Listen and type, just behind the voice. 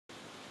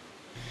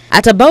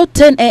At about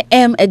 10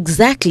 a.m.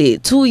 exactly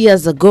 2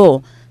 years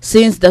ago,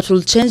 scenes that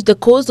will change the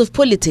course of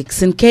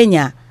politics in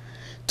Kenya.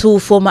 Two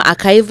former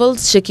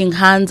archivals shaking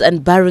hands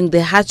and burying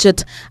the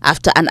hatchet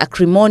after an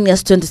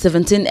acrimonious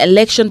 2017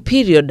 election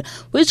period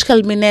which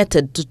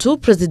culminated to two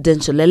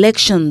presidential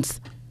elections.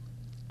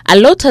 A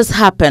lot has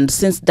happened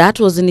since that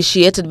was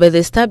initiated by the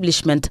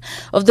establishment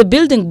of the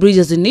Building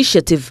Bridges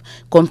initiative,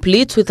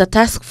 complete with a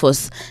task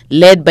force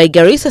led by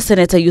Garissa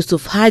Senator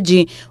Yusuf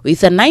Haji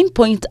with a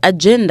 9-point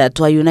agenda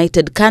to a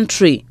united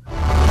country.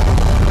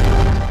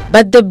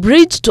 But the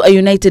bridge to a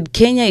united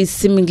Kenya is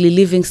seemingly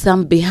leaving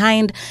some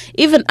behind,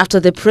 even after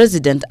the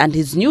president and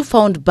his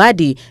newfound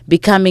buddy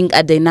becoming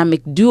a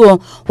dynamic duo,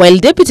 while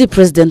Deputy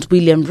President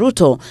William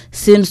Ruto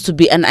seems to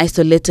be an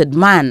isolated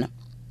man.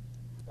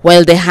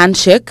 While the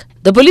handshake,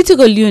 the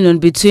political union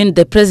between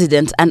the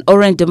president and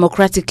Orange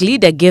Democratic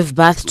leader, gave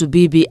birth to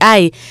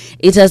BBI,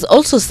 it has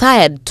also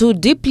sired two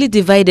deeply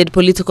divided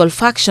political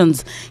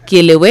factions,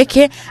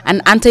 Kieleweke,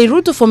 an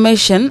anti-Ruto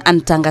formation,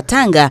 and Tanga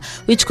Tanga,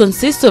 which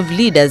consists of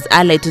leaders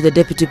allied to the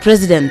deputy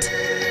president.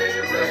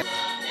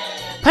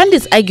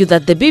 Pundits argue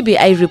that the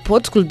BBI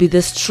report could be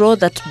the straw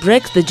that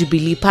breaks the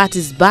Jubilee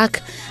Party's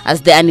back as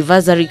the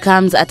anniversary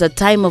comes at a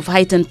time of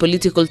heightened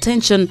political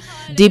tension,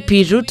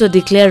 DP Ruto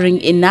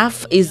declaring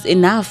enough is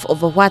enough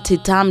over what he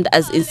termed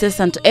as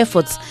incessant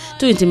efforts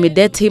to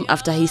intimidate him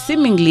after he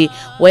seemingly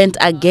went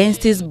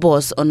against his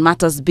boss on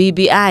matters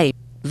BBI.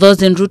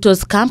 Those in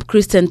Ruto's camp,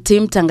 Christian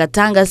team Tanga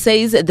Tanga,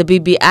 says the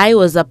BBI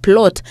was a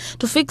plot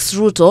to fix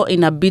Ruto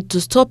in a bid to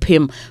stop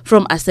him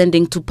from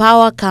ascending to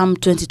power come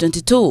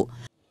 2022.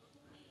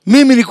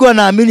 Mimi nilikuwa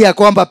naamini ya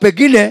kwamba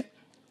pengine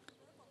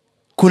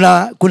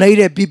kuna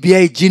ile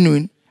BBI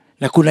genuine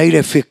na kuna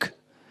ile fake.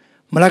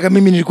 Malaka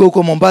mimi nilikuwa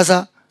huko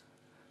Mombasa,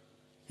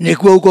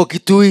 nilikuwa huko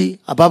Kitui,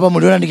 hapa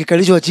mliona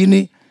nikikalishwa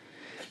chini.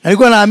 Na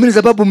nilikuwa naamini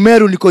sababu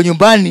Meru niko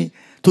nyumbani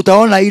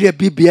tutaona ile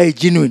BBI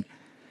genuine.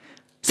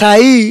 Saa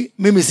hii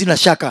mimi sina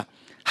shaka.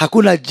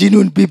 Hakuna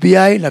genuine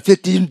BBI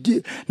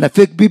na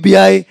fake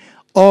BBI.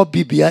 All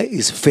BBI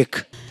is fake.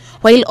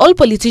 While all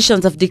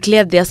politicians have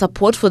declared their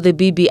support for the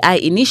BBI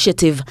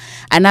initiative,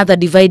 another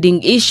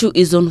dividing issue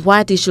is on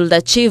what it should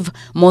achieve,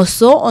 more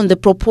so on the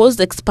proposed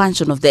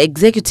expansion of the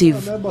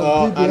executive.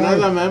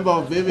 Another member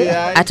of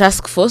BBI. A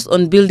task force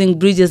on Building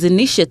Bridges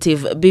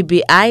initiative,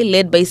 BBI,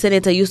 led by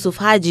Senator Yusuf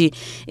Haji,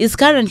 is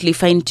currently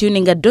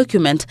fine-tuning a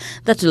document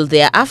that will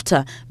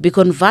thereafter be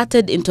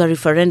converted into a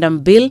referendum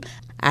bill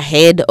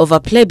ahead of a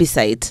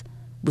plebiscite.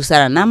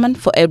 Busara Naman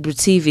for Ebru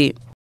TV.